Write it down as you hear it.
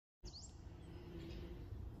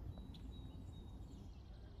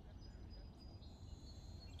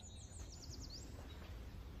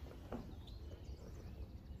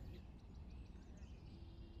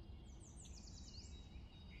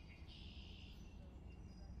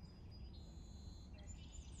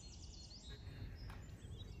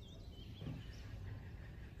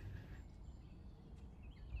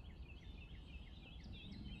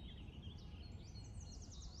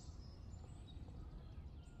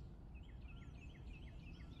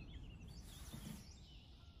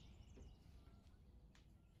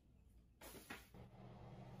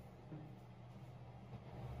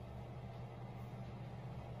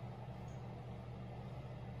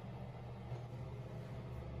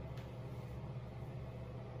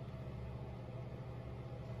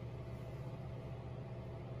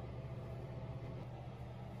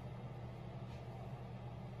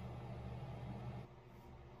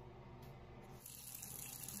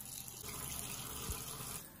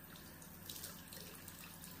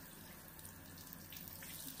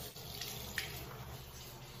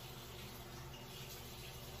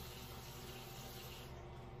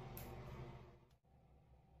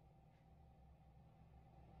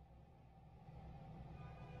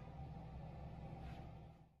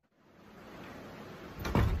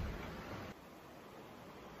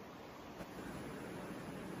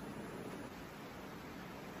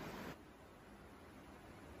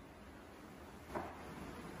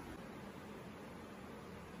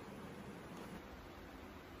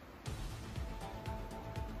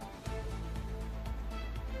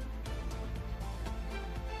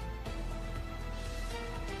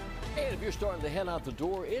And if you're starting to head out the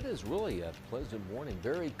door, it is really a pleasant morning.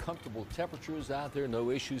 Very comfortable temperatures out there. No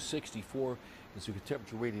issues. 64 is the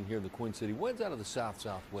temperature rating here in the Queen City. Winds out of the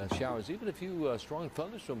south-southwest. Showers, even a few strong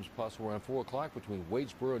thunderstorms possible around 4 o'clock between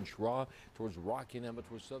Wadesboro and Schraw towards Rocky and Emmett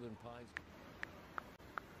towards Southern Pines.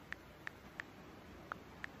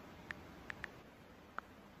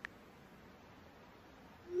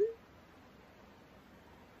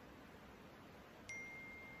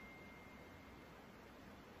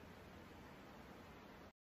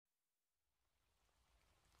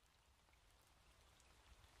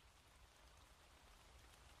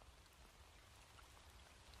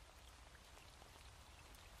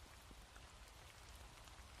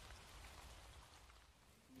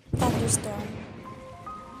 Thunderstorm.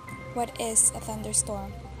 What is a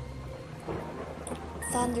thunderstorm?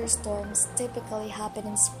 Thunderstorms typically happen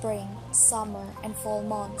in spring, summer, and fall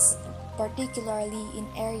months, particularly in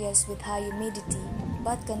areas with high humidity,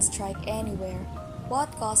 but can strike anywhere.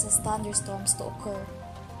 What causes thunderstorms to occur?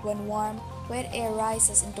 When warm, wet air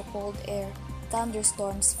rises into cold air,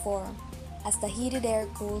 thunderstorms form. As the heated air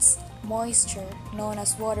cools, moisture, known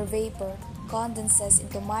as water vapor, condenses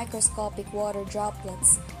into microscopic water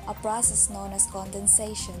droplets, a process known as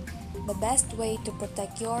condensation. The best way to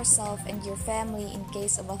protect yourself and your family in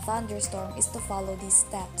case of a thunderstorm is to follow these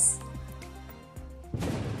steps.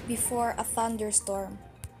 Before a thunderstorm.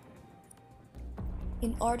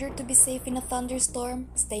 In order to be safe in a thunderstorm,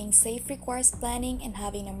 staying safe requires planning and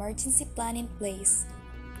having an emergency plan in place.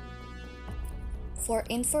 For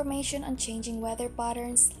information on changing weather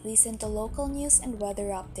patterns, listen to local news and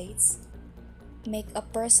weather updates. Make a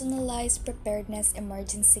personalized preparedness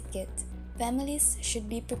emergency kit. Families should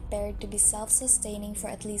be prepared to be self-sustaining for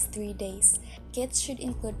at least 3 days. Kits should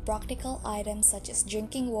include practical items such as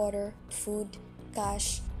drinking water, food,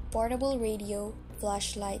 cash, portable radio,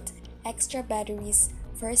 flashlight, extra batteries,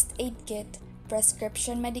 first aid kit,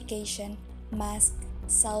 prescription medication, mask,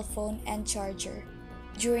 cell phone, and charger.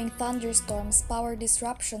 During thunderstorms, power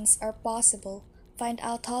disruptions are possible. Find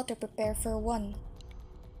out how to prepare for one.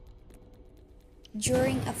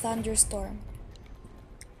 During a thunderstorm.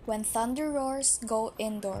 When thunder roars, go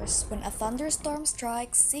indoors. When a thunderstorm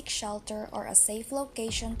strikes, seek shelter or a safe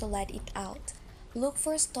location to let it out. Look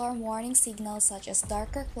for storm warning signals such as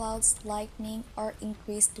darker clouds, lightning, or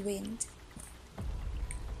increased wind.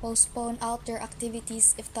 Postpone outdoor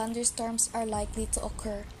activities if thunderstorms are likely to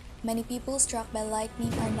occur. Many people struck by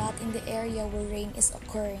lightning are not in the area where rain is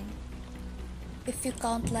occurring. If you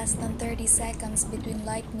count less than 30 seconds between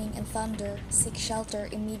lightning and thunder, seek shelter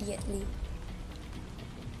immediately.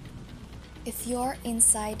 If you're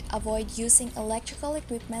inside, avoid using electrical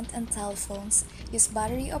equipment and telephones. Use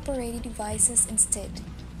battery-operated devices instead,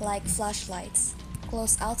 like flashlights.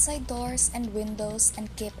 Close outside doors and windows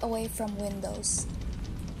and keep away from windows.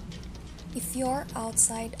 If you're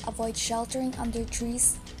outside, avoid sheltering under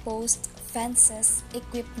trees, posts, fences,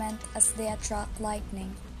 equipment as they attract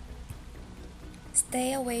lightning.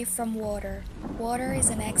 Stay away from water. Water is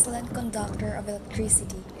an excellent conductor of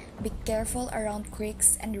electricity. Be careful around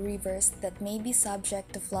creeks and rivers that may be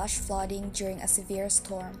subject to flash flooding during a severe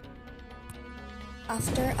storm.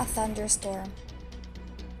 After a thunderstorm.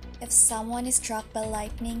 If someone is struck by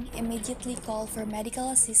lightning, immediately call for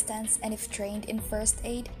medical assistance and if trained in first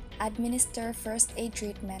aid, administer first aid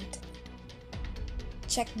treatment.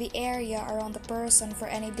 Check the area around the person for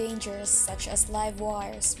any dangers such as live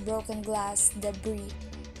wires, broken glass, debris.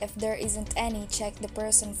 If there isn't any, check the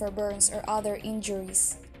person for burns or other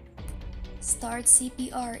injuries. Start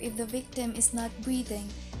CPR if the victim is not breathing.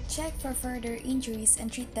 Check for further injuries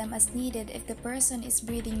and treat them as needed if the person is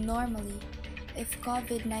breathing normally. If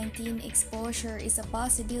COVID-19 exposure is a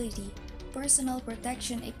possibility, personal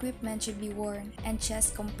protection equipment should be worn and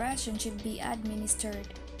chest compression should be administered.